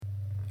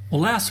Well,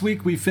 last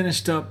week we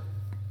finished up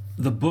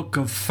the book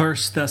of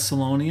First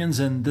Thessalonians,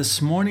 and this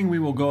morning we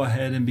will go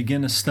ahead and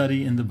begin a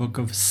study in the book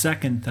of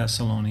Second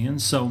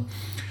Thessalonians. So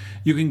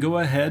you can go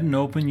ahead and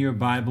open your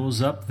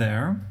Bibles up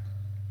there.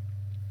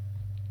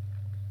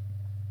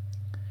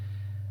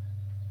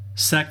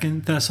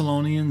 Second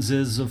Thessalonians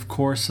is, of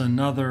course,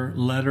 another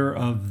letter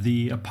of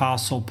the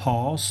Apostle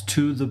Paul's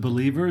to the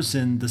believers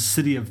in the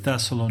city of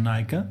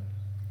Thessalonica.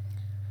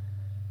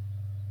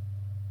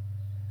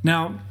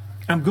 Now,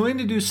 I'm going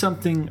to do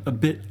something a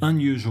bit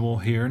unusual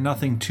here,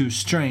 nothing too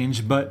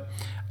strange, but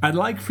I'd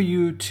like for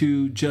you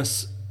to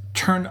just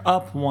turn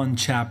up one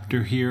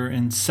chapter here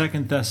in 2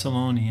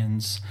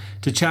 Thessalonians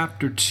to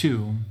chapter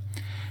 2.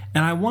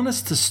 And I want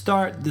us to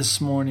start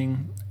this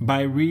morning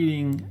by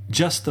reading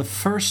just the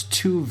first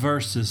two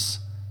verses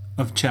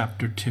of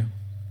chapter 2.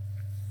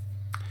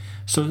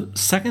 So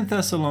 2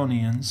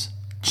 Thessalonians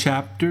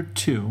chapter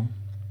 2,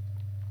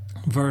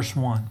 verse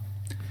 1.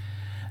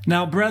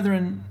 Now,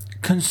 brethren,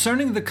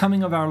 concerning the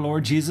coming of our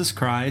Lord Jesus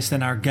Christ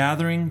and our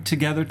gathering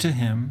together to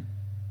Him,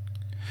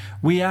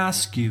 we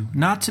ask you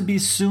not to be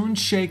soon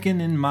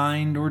shaken in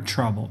mind or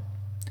troubled,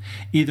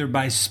 either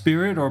by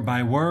spirit or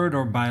by word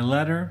or by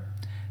letter,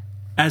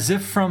 as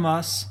if from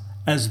us,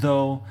 as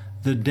though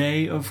the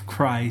day of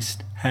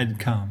Christ had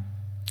come.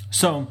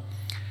 So,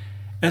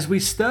 as we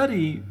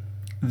study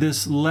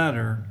this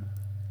letter,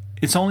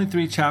 it's only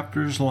 3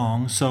 chapters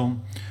long,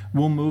 so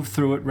we'll move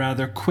through it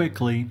rather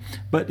quickly.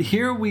 But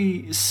here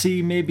we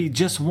see maybe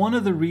just one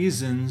of the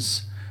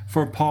reasons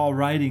for Paul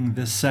writing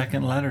this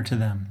second letter to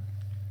them.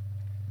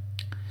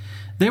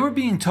 They were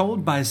being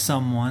told by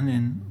someone,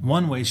 in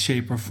one way,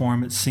 shape, or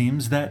form, it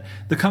seems, that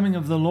the coming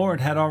of the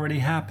Lord had already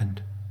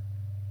happened.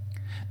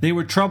 They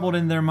were troubled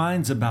in their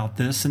minds about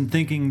this and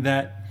thinking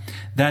that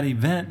that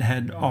event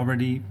had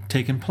already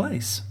taken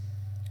place.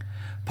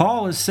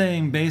 Paul is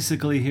saying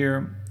basically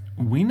here,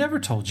 we never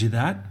told you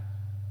that.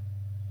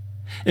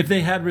 If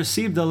they had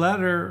received a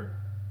letter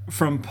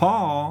from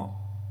Paul,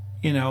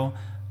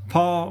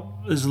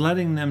 Paul is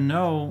letting them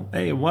know,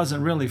 hey, it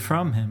wasn't really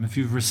from him. If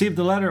you've received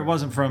the letter, it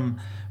wasn't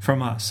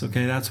from us.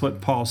 Okay, that's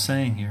what Paul's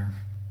saying here.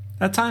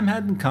 That time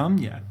hadn't come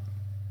yet.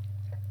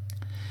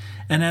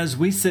 And as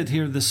we sit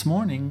here this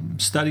morning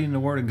studying the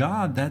Word of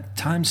God, that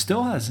time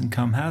still hasn't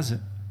come, has it?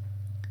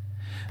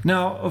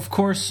 Now, of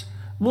course,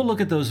 we'll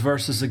look at those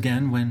verses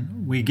again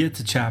when we get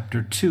to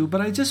chapter 2, but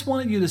I just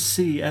wanted you to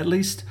see at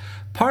least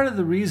part of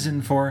the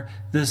reason for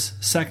this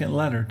second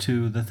letter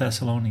to the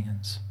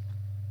Thessalonians.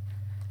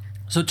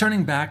 So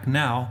turning back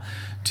now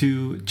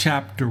to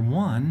chapter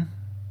 1,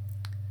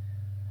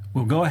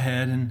 we'll go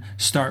ahead and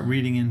start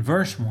reading in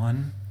verse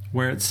 1,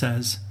 where it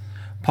says,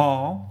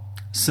 Paul,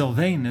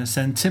 Silvanus,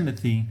 and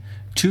Timothy,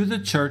 to the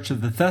church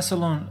of the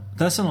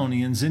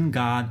Thessalonians in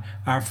God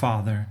our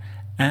Father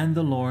and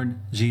the Lord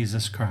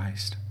Jesus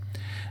Christ.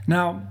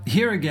 Now,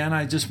 here again,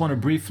 I just want to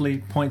briefly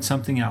point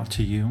something out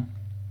to you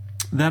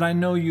that I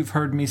know you've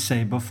heard me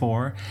say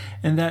before,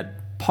 and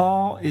that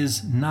Paul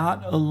is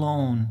not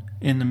alone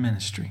in the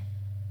ministry.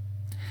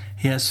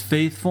 He has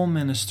faithful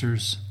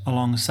ministers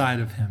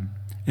alongside of him.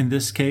 In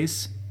this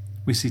case,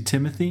 we see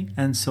Timothy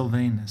and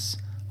Silvanus,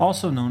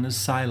 also known as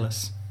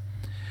Silas.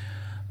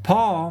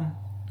 Paul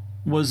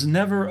was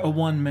never a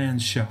one-man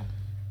show.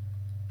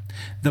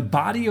 The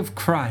body of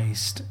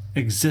Christ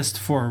exists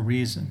for a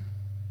reason,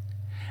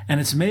 and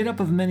it's made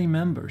up of many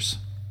members.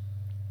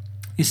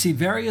 You see,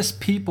 various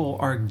people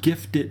are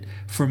gifted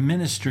for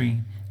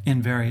ministry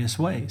in various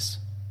ways.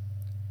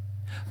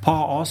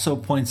 Paul also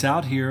points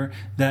out here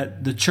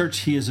that the church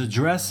he is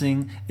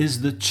addressing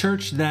is the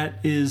church that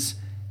is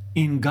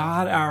in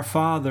God our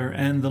Father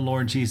and the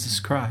Lord Jesus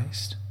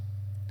Christ.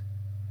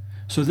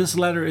 So this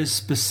letter is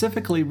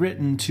specifically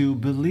written to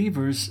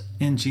believers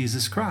in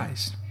Jesus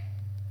Christ.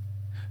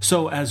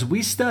 So as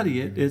we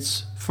study it,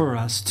 it's for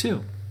us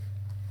too.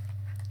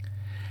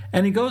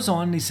 And he goes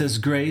on and he says,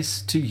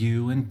 grace to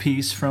you and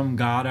peace from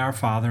God our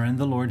Father and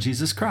the Lord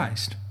Jesus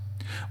Christ.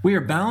 We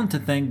are bound to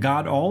thank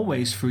God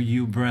always for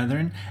you,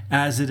 brethren,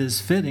 as it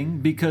is fitting,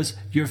 because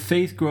your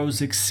faith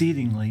grows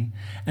exceedingly,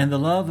 and the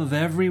love of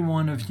every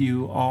one of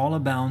you all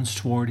abounds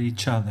toward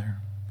each other.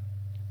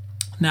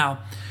 Now,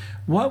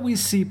 what we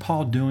see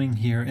Paul doing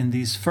here in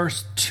these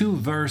first 2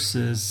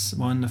 verses,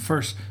 well, in the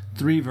first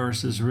 3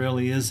 verses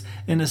really, is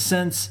in a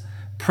sense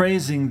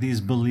praising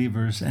these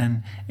believers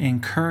and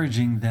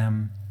encouraging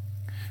them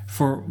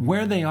for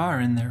where they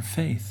are in their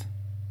faith.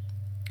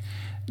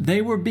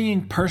 They were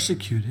being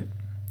persecuted.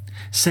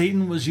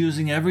 Satan was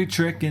using every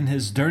trick in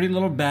his dirty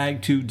little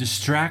bag to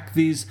distract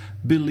these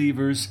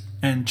believers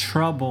and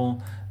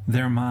trouble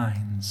their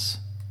minds.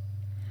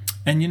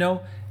 And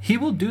he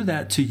will do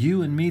that to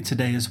you and me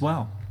today as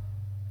well.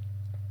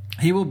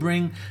 He will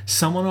bring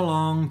someone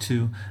along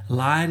to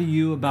lie to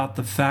you about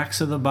the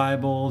facts of the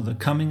Bible. The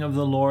coming of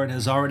the Lord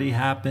has already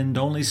happened.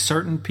 Only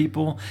certain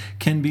people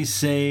can be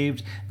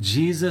saved.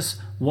 Jesus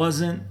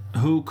wasn't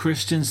who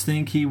Christians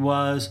think he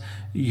was.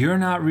 You're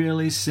not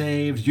really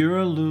saved. You're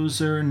a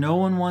loser. No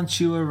one wants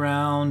you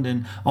around.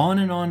 And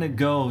on it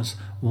goes.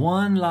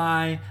 One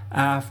lie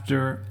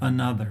after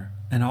another.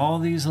 And all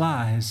these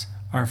lies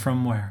are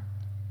from where?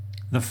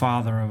 The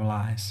father of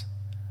lies,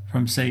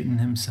 from Satan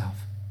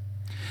himself.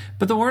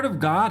 But the Word of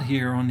God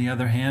here, on the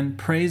other hand,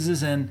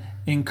 praises and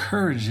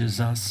encourages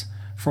us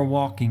for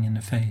walking in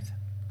the faith.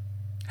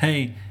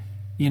 Hey,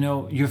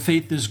 your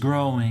faith is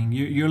growing.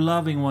 You're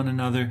loving one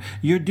another.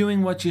 You're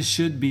doing what you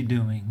should be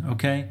doing,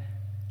 okay?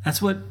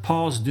 That's what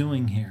Paul's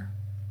doing here.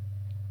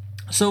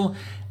 So,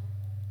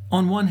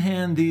 on one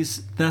hand,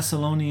 these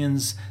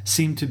Thessalonians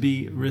seem to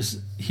be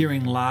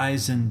hearing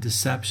lies and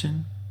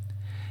deception.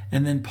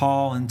 And then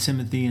Paul and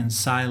Timothy and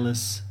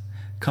Silas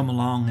come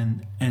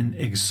along and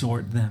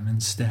exhort them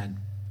instead.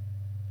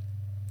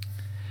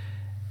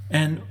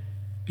 And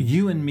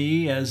you and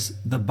me, as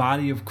the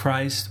body of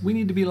Christ, we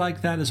need to be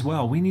like that as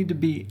well. We need to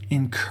be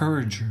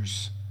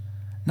encouragers,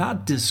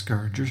 not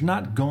discouragers,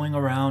 not going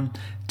around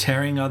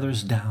tearing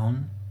others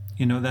down,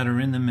 that are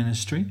in the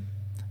ministry,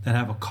 that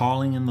have a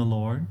calling in the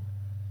Lord,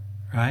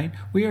 right?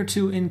 We are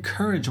to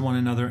encourage one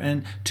another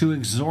and to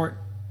exhort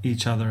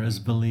each other as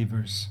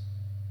believers.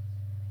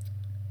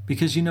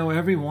 Because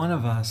every one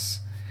of us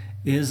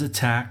is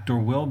attacked or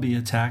will be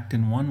attacked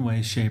in one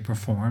way, shape, or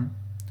form.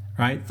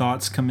 Right?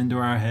 Thoughts come into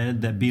our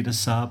head that beat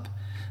us up.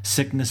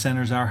 Sickness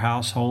enters our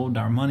household.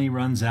 Our money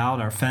runs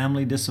out. Our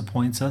family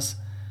disappoints us.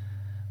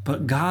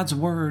 But God's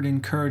Word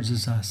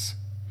encourages us.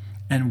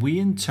 And we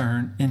in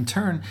turn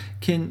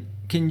can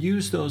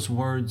use those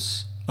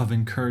words of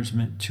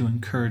encouragement to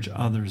encourage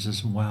others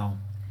as well.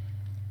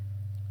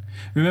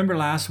 Remember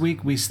last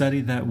week we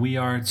studied that we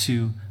are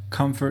to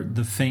comfort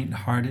the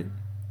faint-hearted.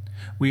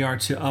 We are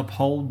to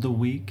uphold the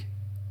weak,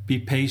 be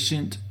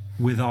patient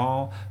with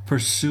all,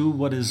 pursue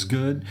what is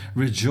good,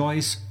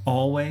 rejoice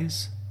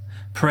always,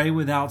 pray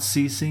without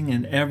ceasing,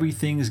 and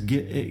everything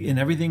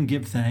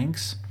give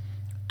thanks.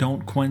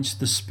 Don't quench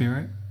the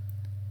Spirit.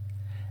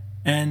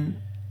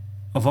 And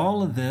of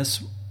all of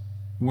this,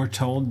 we're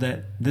told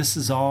that this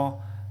is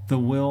all the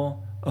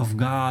will of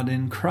God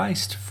in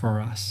Christ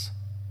for us.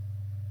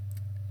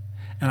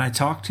 And I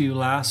talked to you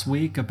last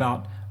week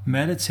about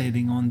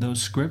meditating on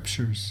those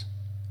scriptures,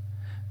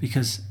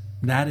 because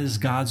that is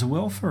God's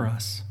will for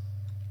us.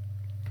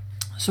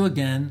 So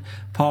again,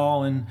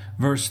 Paul in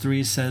verse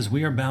 3 says,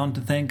 "We are bound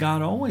to thank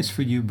God always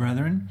for you,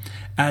 brethren,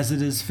 as it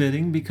is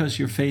fitting, because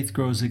your faith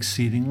grows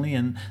exceedingly,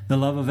 and the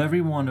love of every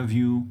one of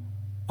you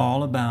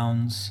all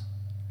abounds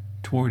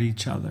toward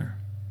each other."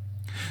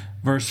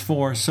 Verse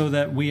 4, "So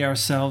that we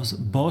ourselves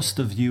boast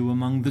of you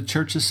among the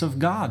churches of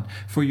God,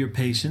 for your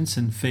patience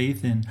and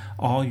faith in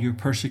all your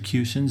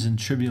persecutions and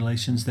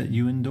tribulations that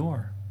you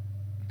endure."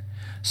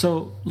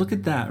 So look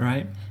at that,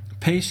 right?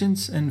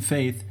 Patience and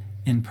faith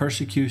in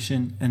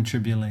persecution and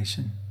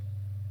tribulation.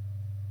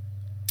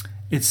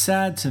 It's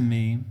sad to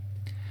me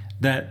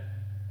that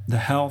the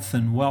health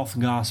and wealth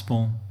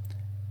gospel,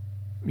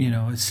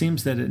 it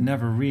seems that it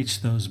never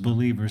reached those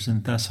believers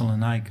in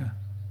Thessalonica.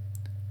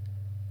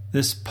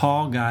 This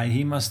Paul guy,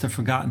 he must have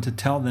forgotten to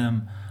tell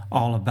them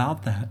all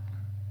about that.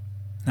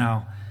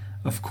 Now,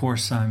 of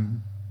course,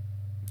 I'm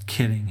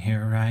kidding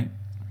here, right?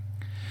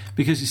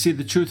 Because you see,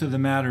 the truth of the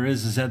matter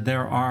is that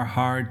there are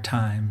hard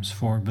times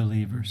for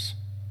believers,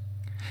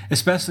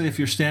 especially if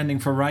you're standing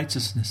for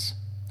righteousness,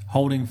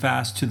 holding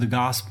fast to the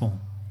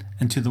gospel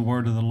and to the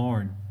word of the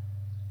Lord.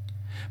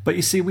 But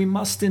you see, we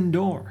must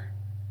endure.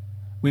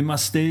 We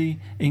must stay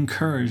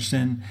encouraged,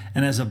 and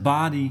as a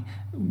body,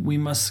 we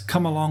must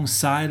come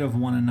alongside of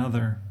one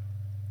another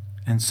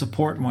and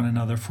support one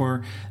another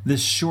for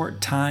this short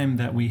time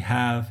that we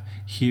have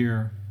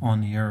here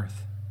on the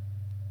earth.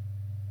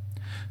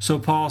 So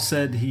Paul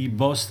said he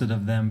boasted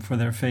of them for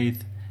their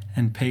faith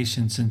and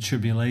patience in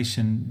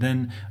tribulation.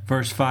 Then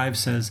verse 5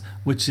 says,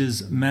 "Which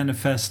is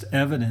manifest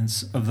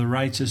evidence of the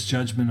righteous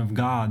judgment of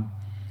God,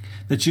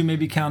 that you may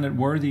be counted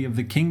worthy of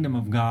the kingdom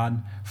of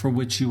God, for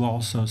which you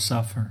also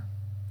suffer."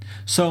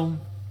 So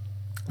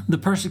the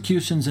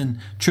persecutions and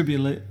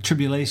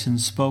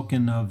tribulations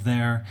spoken of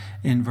there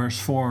in verse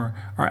 4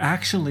 are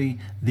actually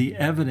the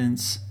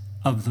evidence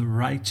of the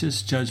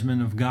righteous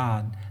judgment of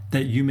God,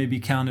 that you may be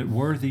counted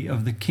worthy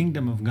of the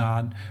kingdom of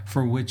God,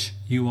 for which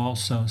you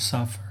also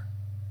suffer.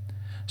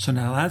 So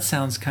now that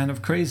sounds kind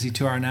of crazy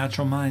to our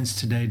natural minds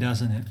today,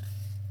 doesn't it?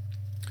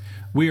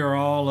 We are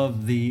all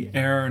of the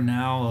era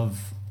now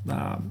of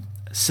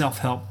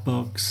self-help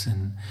books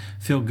and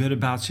feel good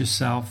about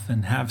yourself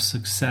and have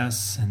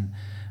success and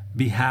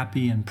be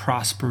happy and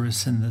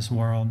prosperous in this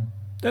world.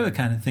 They're the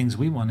kind of things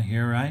we want to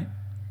hear, right?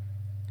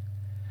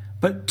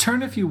 But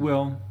turn, if you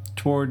will,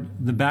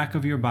 toward the back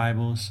of your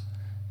Bibles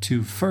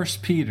to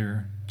 1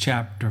 Peter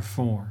chapter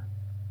 4.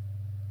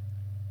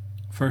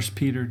 1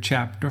 Peter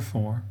chapter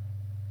 4.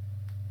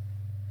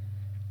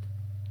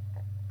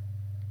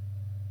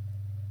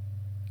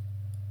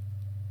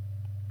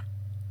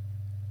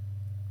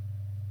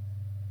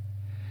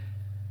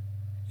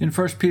 In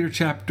 1 Peter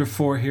chapter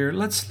 4 here,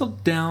 let's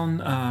look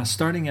down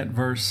starting at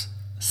verse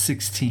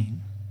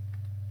 16.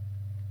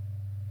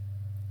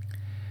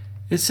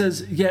 It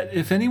says, "Yet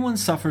if anyone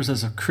suffers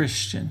as a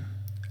Christian,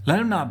 let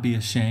him not be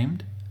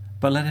ashamed,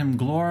 but let him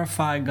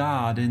glorify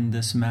God in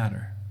this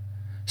matter."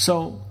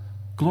 So,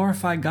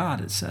 glorify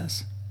God, it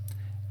says.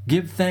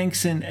 Give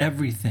thanks in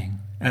everything,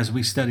 as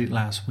we studied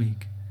last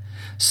week.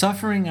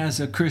 Suffering as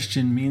a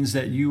Christian means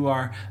that you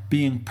are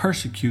being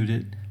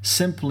persecuted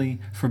simply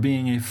for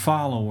being a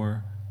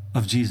follower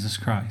of Jesus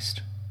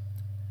Christ.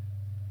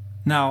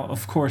 Now,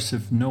 of course,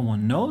 if no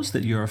one knows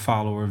that you're a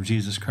follower of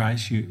Jesus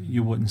Christ,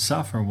 you wouldn't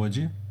suffer, would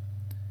you?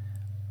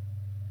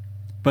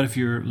 But if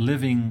you're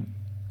living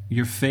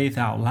your faith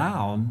out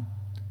loud,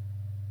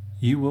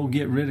 you will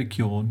get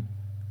ridiculed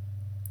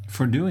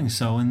for doing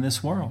so in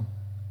this world.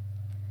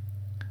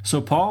 So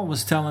Paul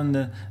was telling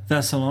the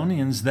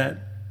Thessalonians that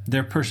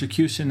their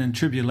persecution and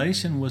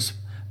tribulation was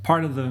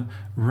part of the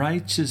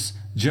righteous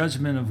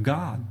judgment of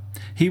God.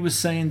 He was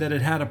saying that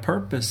it had a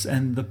purpose,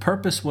 and the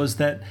purpose was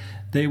that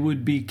they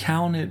would be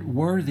counted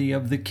worthy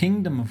of the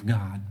kingdom of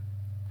God.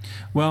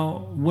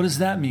 Well, what does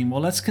that mean?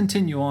 Well, let's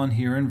continue on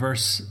here in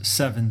verse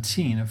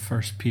 17 of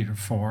 1 Peter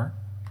 4.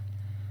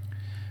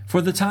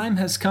 For the time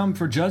has come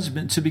for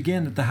judgment to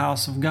begin at the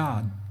house of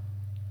God.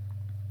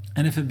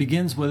 And if it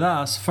begins with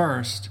us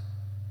first,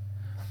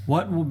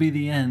 what will be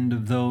the end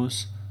of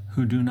those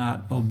who do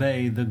not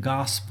obey the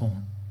gospel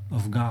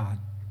of God?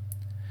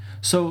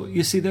 So,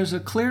 you see, there's a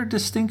clear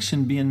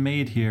distinction being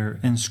made here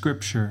in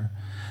Scripture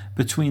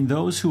between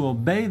those who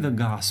obey the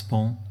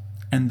gospel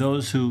and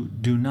those who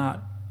do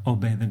not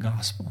obey the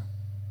gospel.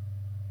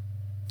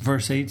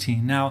 Verse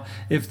 18, now,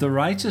 if the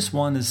righteous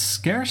one is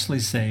scarcely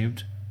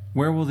saved,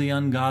 where will the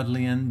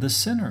ungodly and the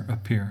sinner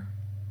appear?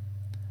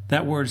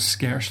 That word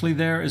scarcely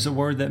there is a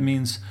word that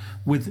means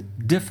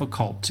with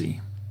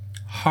difficulty,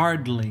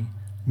 hardly,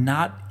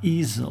 not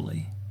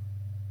easily.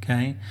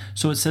 Okay?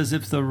 So it says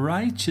if the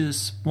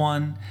righteous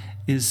one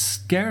is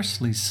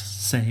scarcely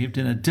saved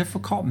in a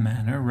difficult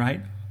manner,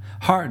 right?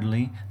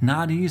 Hardly,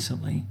 not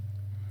easily.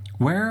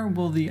 Where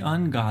will the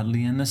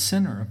ungodly and the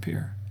sinner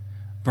appear?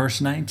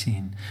 Verse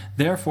 19,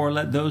 therefore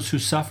let those who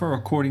suffer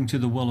according to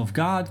the will of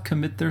God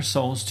commit their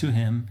souls to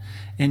Him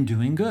in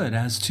doing good,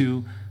 as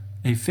to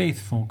a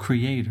faithful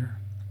Creator.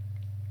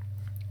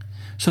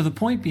 So the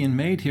point being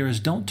made here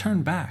is don't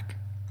turn back.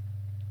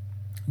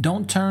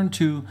 Don't turn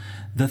to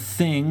the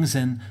things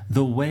and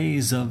the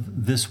ways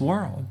of this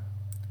world.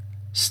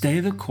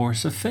 Stay the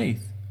course of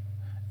faith.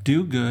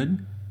 Do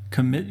good.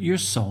 Commit your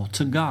soul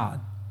to God.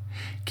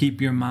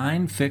 Keep your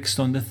mind fixed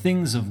on the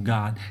things of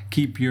God.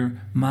 Keep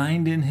your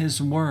mind in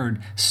His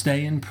Word.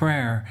 Stay in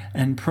prayer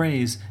and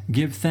praise.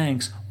 Give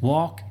thanks.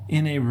 Walk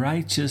in a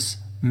righteous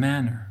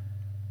manner.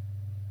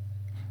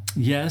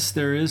 Yes,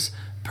 there is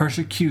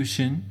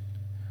persecution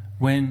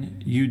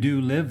when you do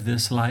live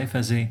this life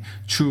as a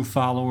true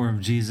follower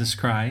of Jesus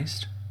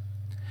Christ.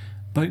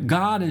 But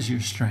God is your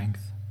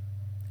strength.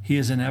 He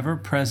is an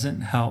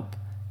ever-present help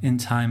in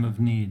time of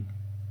need.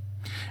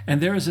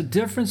 And there is a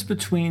difference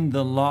between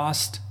the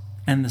lost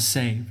and the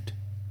saved.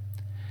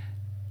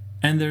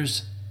 And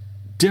there's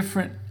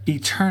different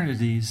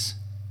eternities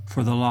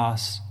for the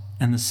lost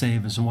and the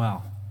saved as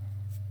well.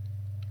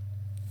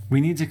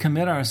 We need to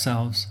commit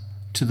ourselves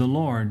to the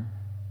Lord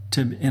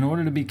in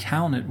order to be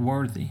counted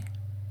worthy.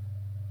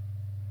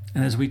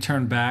 And as we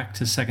turn back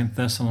to 2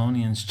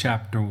 Thessalonians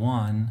chapter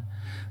 1,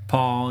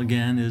 Paul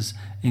again is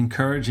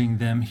encouraging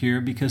them here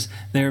because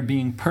they're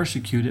being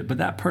persecuted, but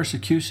that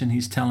persecution,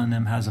 he's telling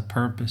them, has a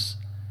purpose.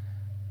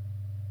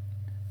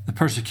 The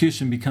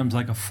persecution becomes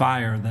like a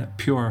fire that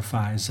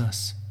purifies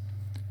us.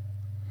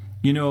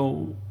 You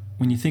know,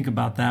 when you think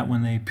about that,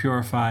 when they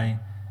purify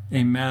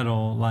a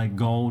metal like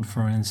gold,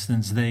 for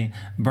instance, they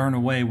burn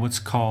away what's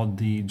called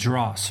the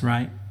dross,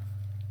 right?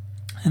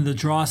 And the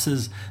dross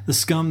is the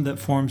scum that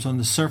forms on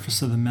the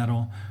surface of the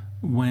metal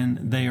when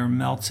they are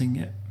melting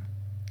it.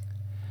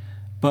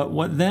 But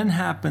what then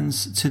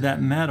happens to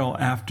that metal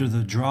after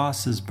the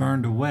dross is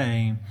burned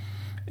away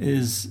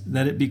is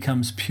that it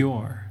becomes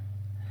pure.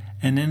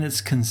 And then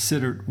it's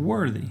considered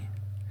worthy.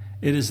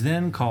 It is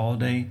then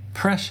called a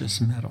precious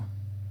metal.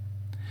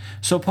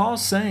 So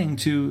Paul's saying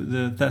to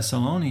the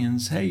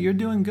Thessalonians, hey, you're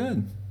doing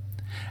good.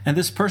 And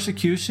this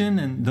persecution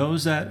and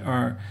those that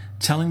are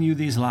telling you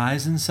these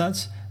lies and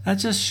such, that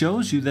just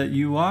shows you that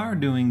you are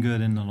doing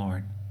good in the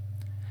Lord.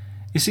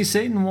 You see,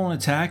 Satan won't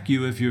attack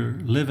you if you're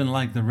living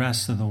like the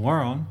rest of the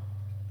world.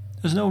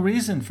 There's no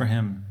reason for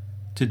him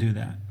to do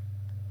that.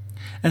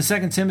 And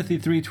 2 Timothy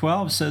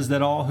 3:12 says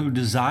that all who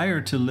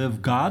desire to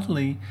live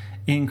godly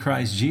in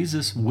Christ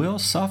Jesus will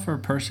suffer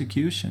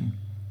persecution.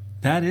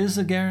 That is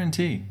a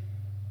guarantee.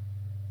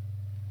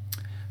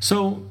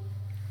 So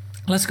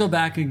let's go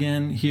back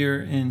again here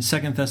in 2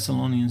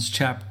 Thessalonians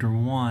chapter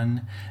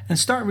 1 and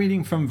start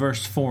reading from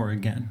verse 4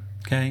 again.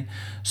 Okay?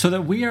 So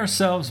that we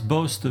ourselves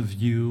boast of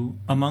you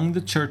among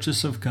the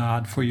churches of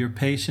God for your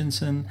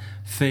patience and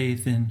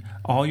faith in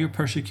all your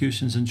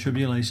persecutions and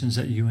tribulations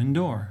that you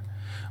endure,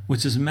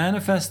 which is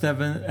manifest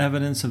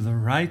evidence of the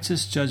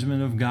righteous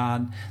judgment of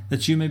God,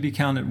 that you may be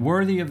counted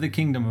worthy of the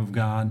kingdom of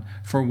God,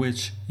 for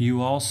which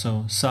you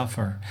also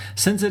suffer.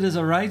 Since it is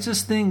a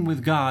righteous thing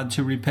with God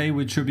to repay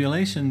with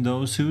tribulation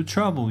those who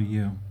trouble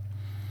you.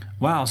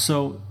 Wow,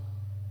 so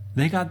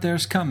they got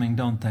theirs coming,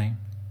 don't they?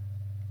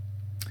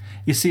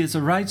 You see, it's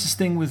a righteous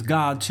thing with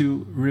God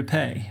to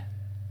repay.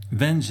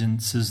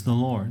 Vengeance is the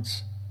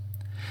Lord's.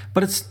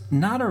 But it's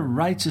not a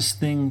righteous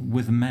thing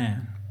with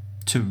man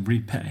to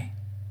repay.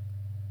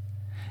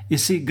 You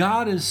see,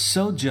 God is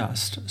so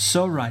just,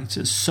 so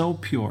righteous, so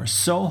pure,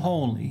 so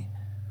holy,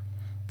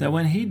 that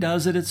when He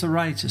does it, it's a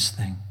righteous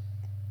thing.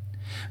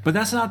 But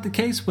that's not the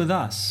case with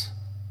us.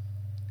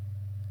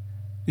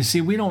 You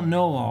see, we don't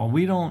know all.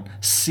 We don't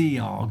see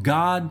all.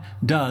 God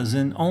does,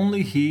 and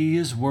only He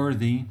is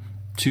worthy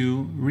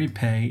to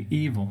repay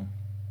evil.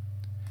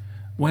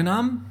 When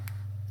I'm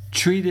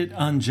treated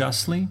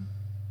unjustly,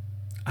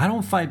 I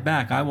don't fight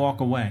back. I walk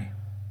away.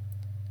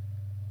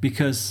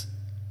 Because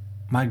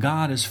my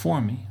God is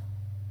for me,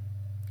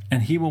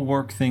 and He will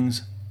work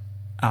things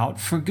out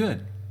for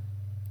good.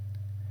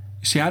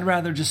 You see, I'd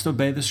rather just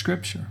obey the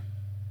Scripture.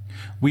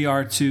 We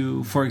are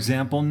to, for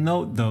example,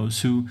 note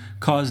those who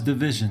cause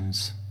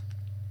divisions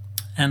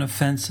and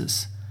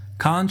offenses,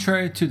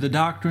 contrary to the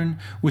doctrine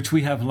which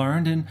we have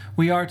learned, and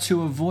we are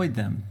to avoid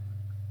them.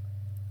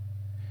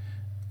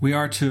 We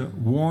are to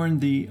warn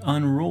the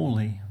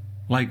unruly,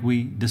 like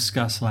we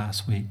discussed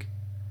last week.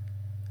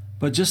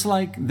 But just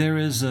like there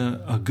is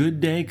a good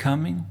day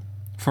coming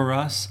for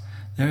us,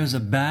 there is a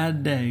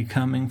bad day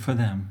coming for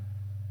them.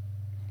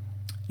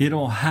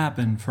 It'll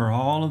happen for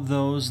all of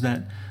those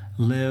that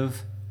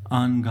live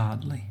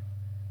ungodly.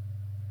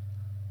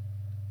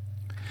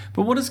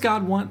 But what does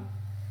God want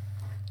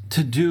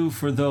to do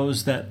for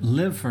those that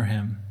live for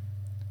Him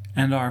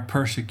and are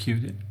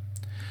persecuted?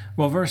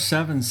 Well, verse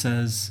 7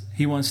 says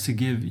He wants to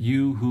give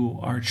you who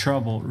are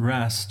troubled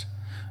rest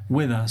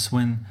with us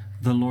when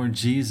the Lord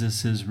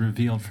Jesus is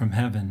revealed from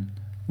heaven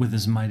with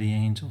His mighty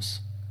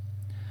angels.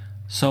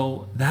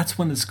 So that's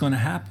when it's going to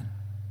happen.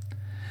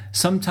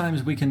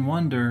 Sometimes we can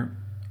wonder,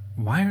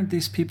 why aren't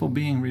these people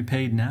being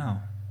repaid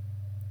now?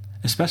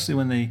 Especially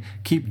when they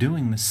keep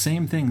doing the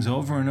same things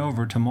over and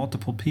over to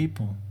multiple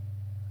people.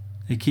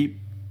 They keep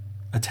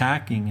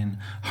attacking and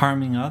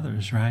harming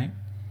others, right?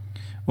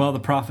 Well, the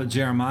prophet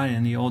Jeremiah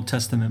in the Old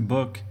Testament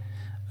book,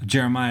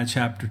 Jeremiah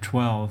chapter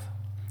 12,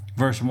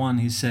 verse 1,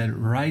 he said,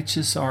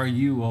 "Righteous are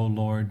you, O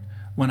Lord,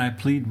 when I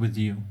plead with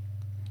you.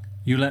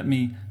 You let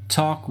me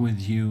talk with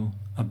you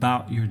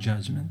about your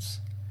judgments."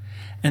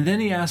 And then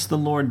he asked the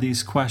Lord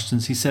these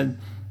questions. He said,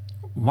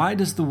 "Why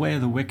does the way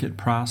of the wicked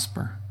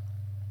prosper?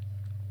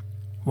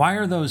 Why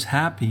are those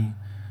happy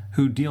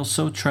who deal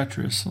so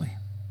treacherously?"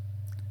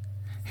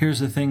 Here's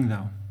the thing,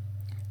 though.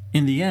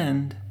 In the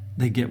end,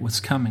 they get what's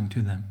coming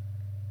to them.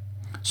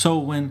 So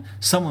when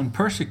someone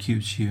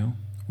persecutes you,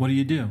 what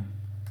do?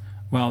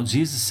 Well,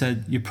 Jesus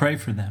said you pray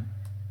for them.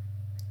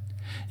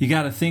 You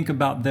got to think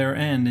about their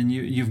end, and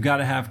you've got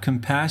to have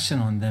compassion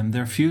on them.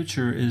 Their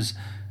future is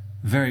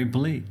very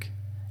bleak.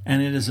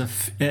 And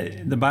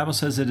the Bible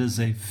says it is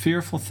a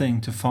fearful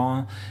thing to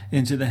fall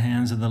into the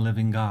hands of the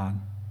living God.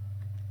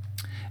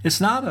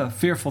 It's not a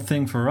fearful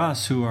thing for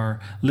us who are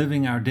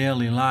living our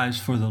daily lives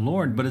for the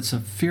Lord, but it's a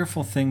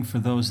fearful thing for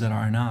those that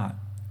are not.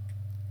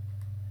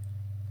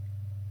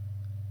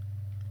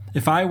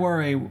 If I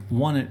were a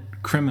wanted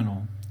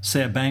criminal,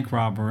 say a bank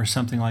robber or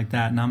something like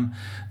that, and I'm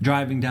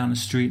driving down the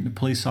street and a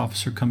police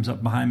officer comes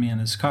up behind me in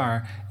his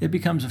car, it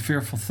becomes a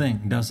fearful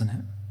thing, doesn't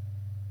it?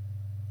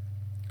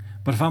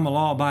 But if I'm a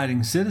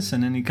law-abiding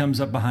citizen and he comes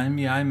up behind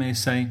me, I may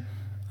say,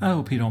 I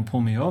hope he don't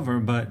pull me over,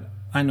 but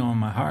I know in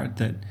my heart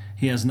that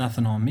he has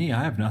nothing on me.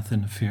 I have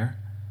nothing to fear.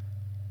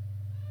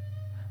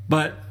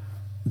 But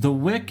the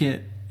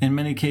wicked, in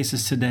many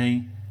cases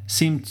today,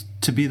 seem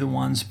to be the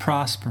ones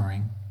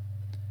prospering.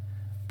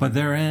 But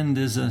their end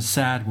is a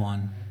sad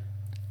one,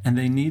 and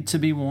they need to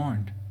be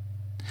warned.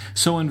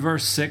 So in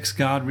verse 6,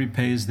 God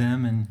repays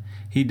them, and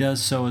He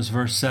does so, as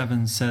verse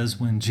 7 says,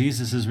 when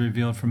Jesus is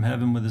revealed from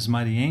heaven with His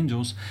mighty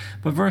angels.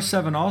 But verse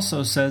 7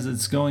 also says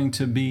it's going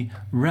to be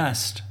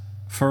rest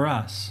for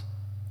us.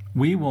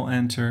 We will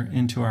enter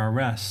into our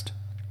rest.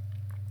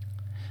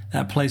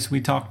 That place we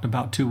talked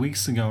about 2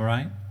 weeks ago,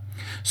 right?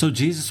 So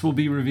Jesus will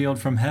be revealed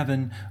from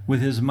heaven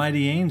with His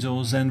mighty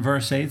angels, and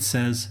verse 8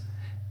 says,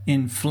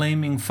 in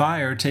flaming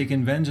fire,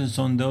 taking vengeance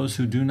on those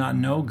who do not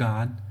know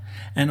God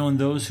and on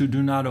those who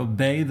do not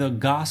obey the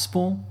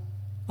gospel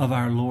of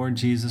our Lord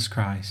Jesus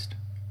Christ.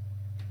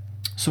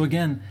 So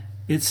again,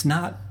 it's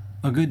not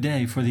a good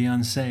day for the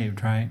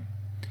unsaved, right?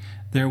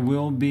 There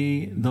will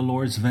be the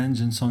Lord's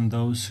vengeance on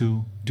those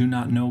who do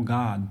not know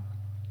God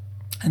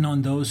and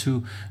on those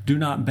who do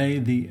not obey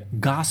the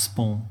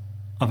gospel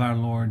of our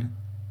Lord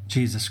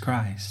Jesus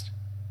Christ.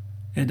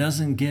 It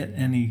doesn't get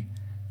any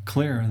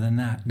clearer than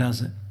that,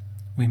 does it?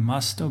 We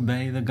must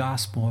obey the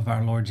gospel of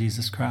our Lord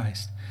Jesus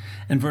Christ.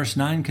 And verse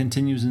 9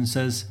 continues and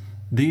says,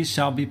 these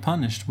shall be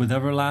punished with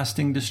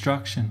everlasting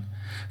destruction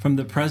from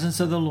the presence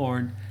of the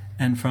Lord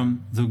and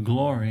from the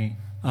glory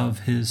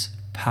of His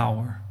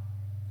power.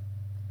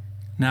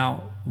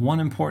 Now, one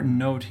important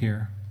note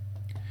here.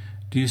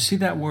 Do you see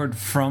that word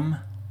from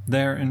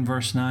there in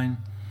verse 9?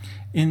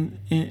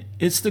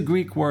 It's the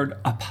Greek word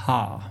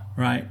apa,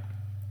 right?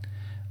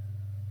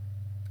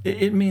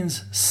 It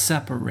means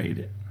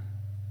separated.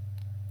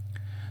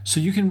 So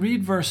you can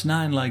read verse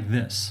 9 like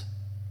this,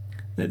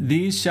 that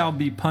these shall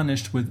be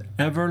punished with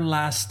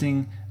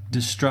everlasting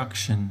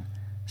destruction,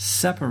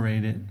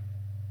 separated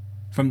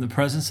from the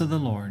presence of the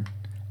Lord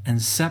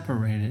and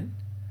separated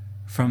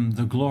from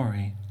the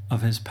glory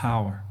of his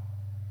power.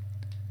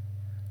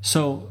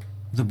 So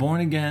the born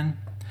again,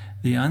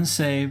 the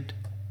unsaved,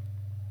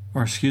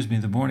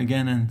 the born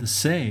again and the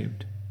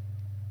saved,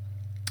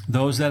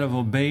 those that have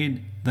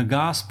obeyed the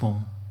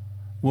gospel,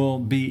 will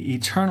be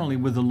eternally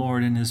with the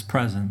Lord in his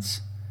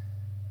presence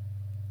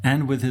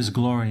and with his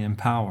glory and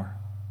power.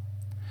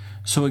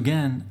 So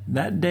again,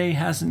 that day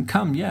hasn't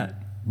come yet,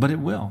 but it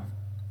will.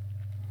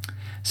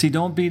 See,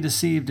 don't be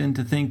deceived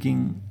into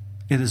thinking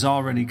it has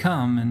already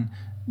come, and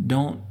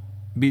don't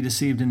be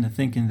deceived into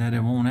thinking that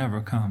it won't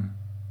ever come.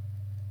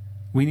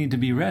 We need to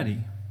be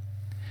ready,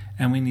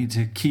 and we need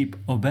to keep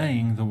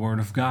obeying the word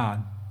of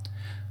God.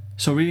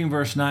 So reading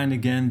verse 9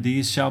 again,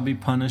 these shall be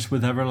punished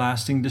with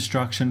everlasting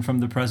destruction from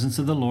the presence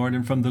of the Lord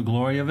and from the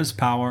glory of his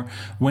power,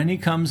 when he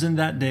comes in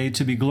that day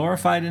to be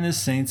glorified in his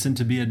saints and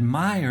to be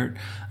admired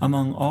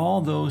among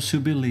all those who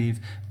believe,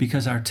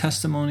 because our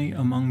testimony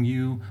among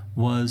you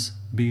was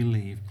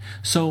believed.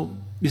 So,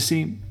 you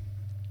see,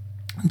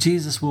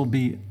 Jesus will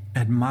be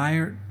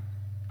admired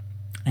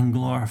and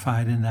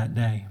glorified in that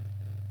day,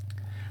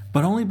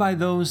 but only by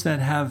those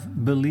that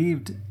have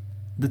believed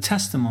the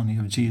testimony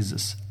of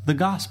Jesus, the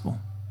gospel.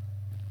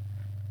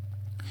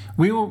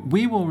 We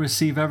will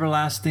receive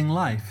everlasting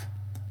life.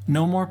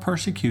 No more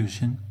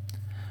persecution,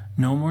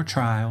 no more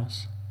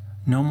trials,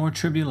 no more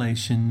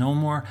tribulation, no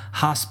more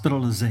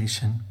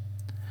hospitalization,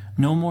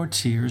 no more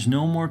tears,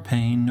 no more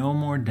pain, no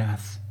more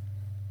death.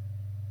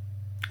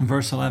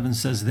 Verse 11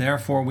 says,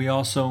 therefore we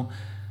also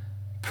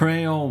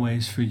pray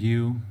always for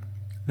you,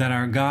 that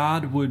our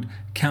God would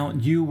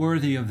count you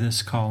worthy of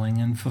this calling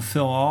and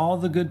fulfill all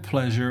the good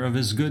pleasure of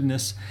his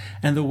goodness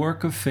and the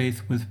work of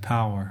faith with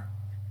power.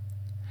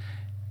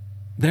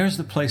 There's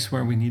the place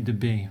where we need to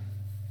be.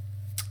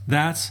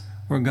 That's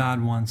where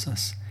God wants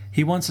us.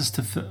 He wants us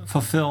to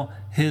fulfill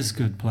his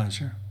good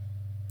pleasure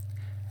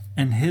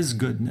and his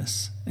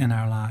goodness in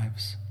our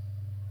lives.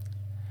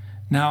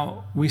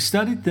 Now, we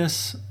studied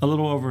this a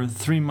little over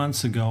 3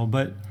 months ago,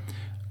 but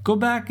go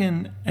back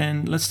and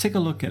let's take a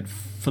look at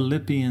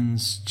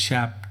Philippians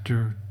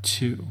chapter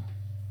 2.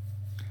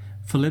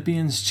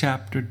 Philippians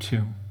chapter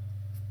 2.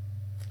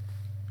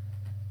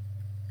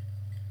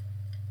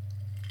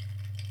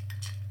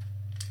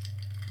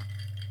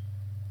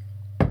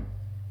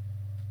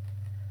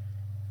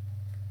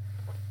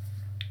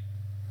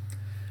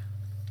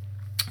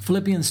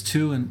 Philippians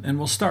 2, and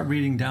we'll start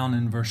reading down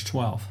in verse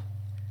 12.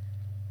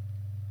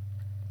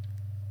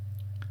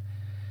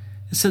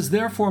 It says,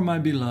 therefore, my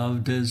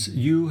beloved, as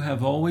you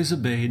have always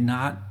obeyed,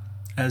 not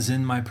as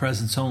in my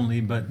presence only,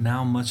 but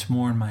now much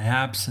more in my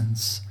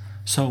absence.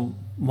 So,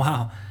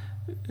 wow.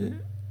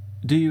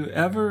 Do you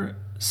ever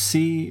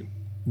see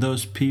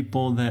those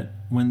people that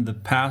when the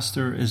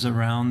pastor is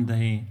around,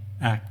 they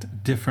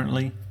act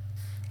differently?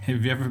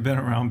 Have you ever been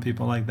around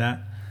people like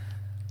that?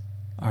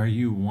 Are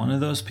you one of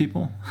those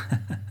people?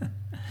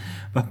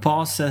 But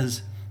Paul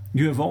says,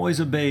 you have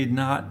always obeyed,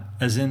 not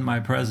as in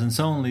my presence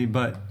only,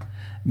 but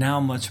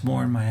now much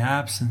more in my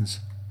absence.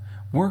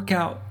 Work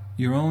out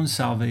your own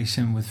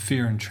salvation with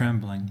fear and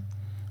trembling.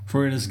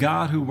 For it is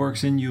God who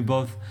works in you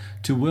both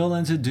to will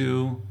and to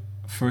do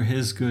for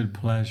his good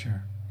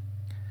pleasure.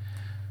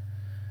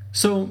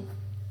 So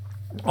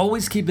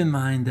always keep in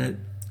mind that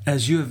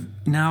as you have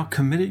now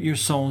committed your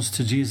souls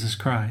to Jesus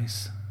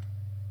Christ,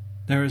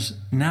 there is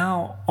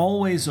now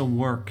always a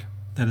work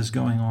that is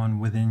going on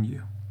within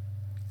you.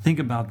 Think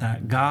about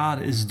that.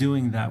 God is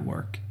doing that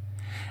work.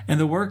 And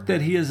the work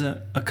that he is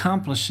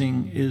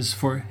accomplishing is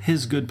for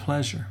his good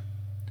pleasure.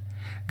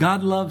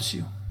 God loves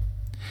you.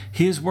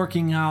 He is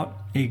working out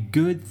a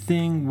good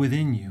thing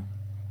within you.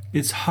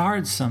 It's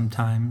hard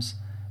sometimes,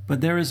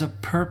 but there is a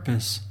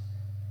purpose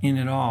in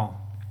it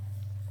all.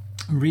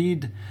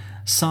 Read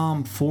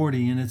Psalm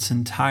 40 in its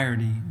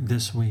entirety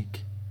this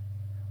week.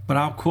 But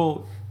I'll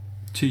quote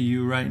to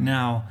you right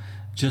now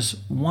just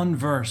one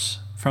verse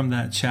from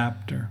that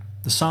chapter.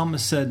 The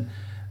psalmist said,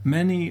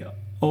 many,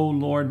 O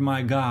Lord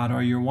my God,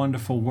 are your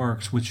wonderful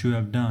works which you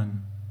have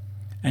done,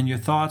 and your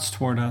thoughts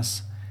toward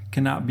us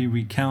cannot be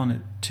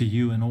recounted to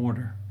you in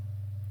order.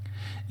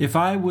 If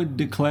I would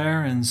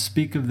declare and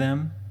speak of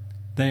them,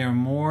 they are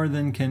more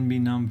than can be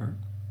numbered.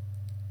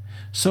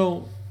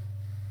 So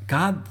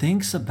God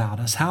thinks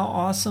about us. How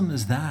awesome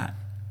is that?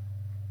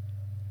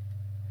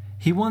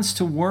 He wants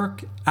to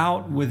work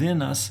out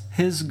within us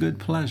his good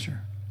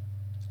pleasure.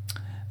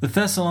 The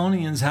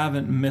Thessalonians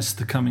haven't missed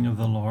the coming of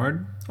the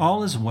Lord.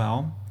 All is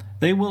well.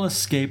 They will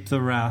escape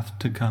the wrath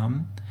to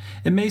come.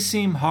 It may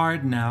seem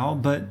hard now,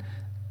 but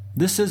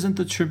this isn't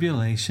the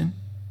tribulation.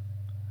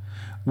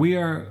 We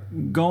are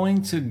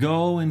going to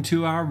go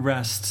into our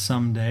rest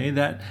someday,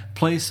 that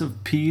place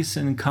of peace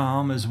and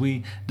calm as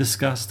we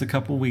discussed a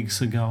couple weeks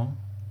ago.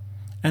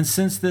 And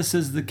since this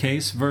is the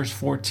case, verse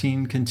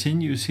 14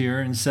 continues here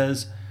and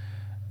says,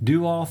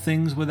 do all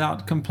things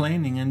without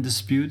complaining and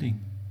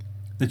disputing,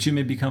 that you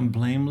may become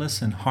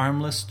blameless and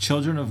harmless,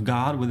 children of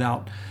God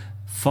without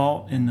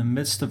fault in the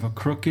midst of a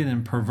crooked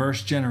and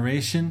perverse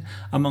generation,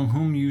 among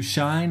whom you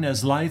shine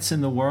as lights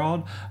in the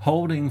world,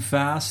 holding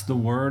fast the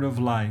word of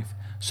life,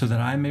 so that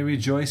I may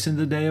rejoice in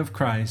the day of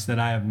Christ, that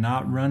I have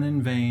not run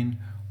in vain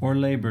or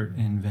labored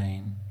in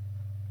vain.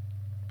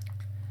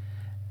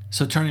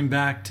 So turning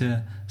back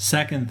to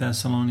 2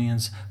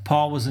 Thessalonians,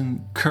 Paul was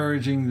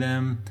encouraging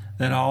them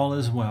that all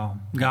is well.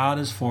 God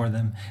is for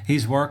them.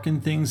 He's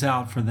working things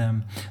out for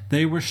them.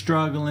 They were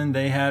struggling.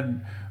 They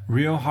had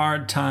real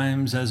hard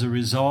times as a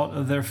result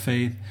of their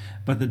faith,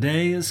 but the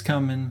day is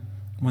coming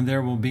when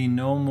there will be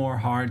no more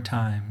hard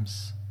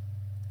times.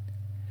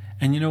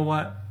 And you know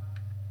what?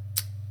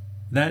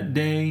 That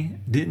day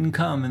didn't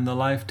come in the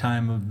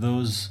lifetime of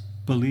those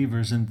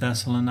believers in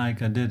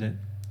Thessalonica, did it?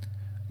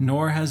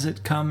 Nor has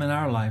it come in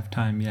our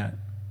lifetime yet.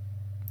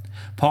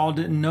 Paul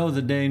didn't know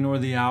the day nor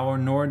the hour,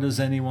 nor does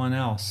anyone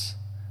else,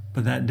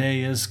 but that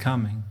day is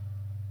coming.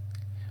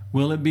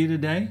 Will it be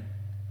today?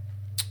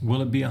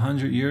 Will it be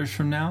 100 years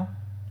from now?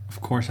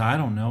 Of course, I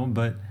don't know,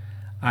 but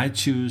I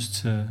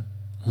choose to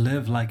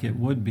live like it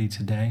would be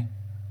today.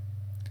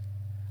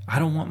 I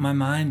don't want my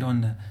mind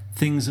on the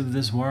things of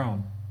this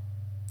world.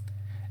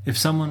 If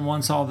someone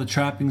wants all the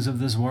trappings of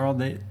this world,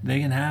 they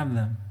can have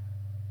them.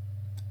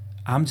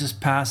 I'm just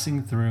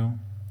passing through,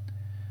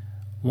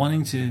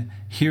 wanting to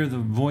hear the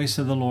voice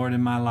of the Lord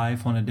in my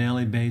life on a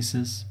daily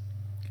basis,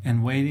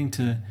 and waiting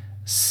to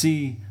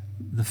see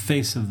the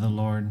face of the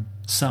Lord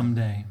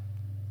someday.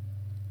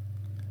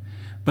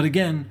 But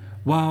again,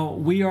 while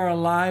we are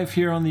alive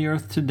here on the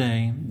earth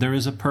today, there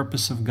is a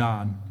purpose of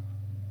God.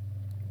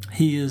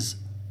 He is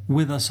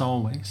with us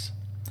always.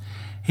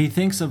 He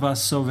thinks of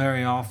us so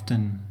very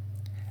often,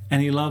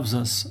 and He loves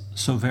us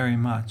so very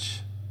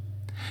much.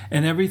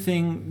 And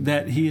everything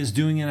that He is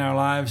doing in our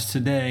lives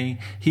today,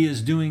 He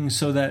is doing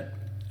so that,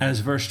 as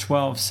verse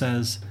 12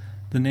 says,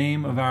 the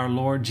name of our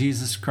Lord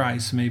Jesus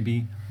Christ may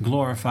be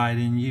glorified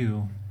in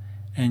you,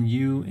 and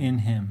you in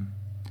Him,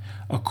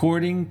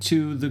 according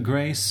to the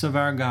grace of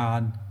our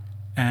God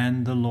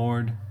and the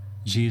Lord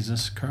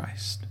Jesus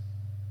Christ.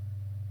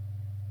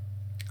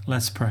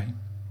 Let's pray.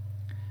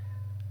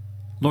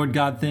 Lord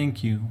God,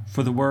 thank you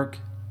for the work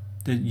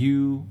that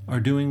you are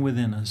doing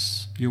within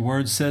us. Your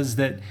word says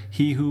that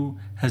He who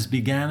has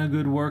began a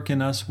good work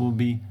in us will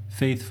be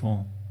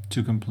faithful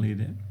to complete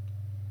it.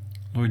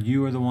 Lord,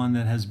 you are the one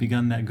that has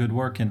begun that good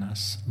work in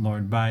us,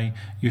 Lord, by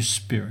your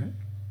Spirit,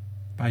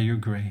 by your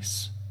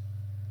grace.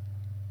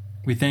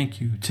 We thank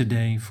you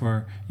today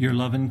for your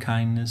love and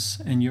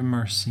kindness and your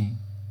mercy.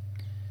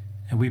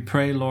 And we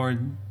pray,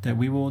 Lord, that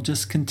we will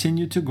just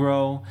continue to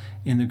grow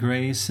in the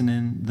grace and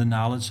in the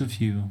knowledge of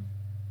you,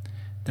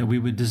 that we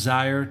would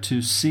desire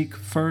to seek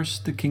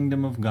first the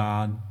kingdom of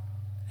God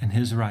and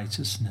His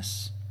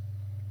righteousness.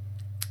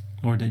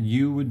 Lord, that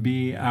you would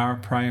be our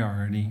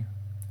priority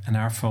and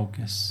our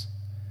focus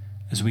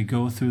as we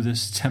go through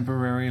this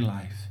temporary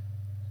life.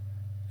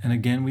 And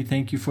again, we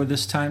thank you for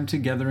this time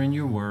together in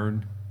your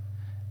word.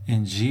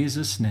 In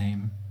Jesus'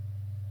 name,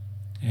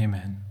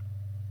 amen.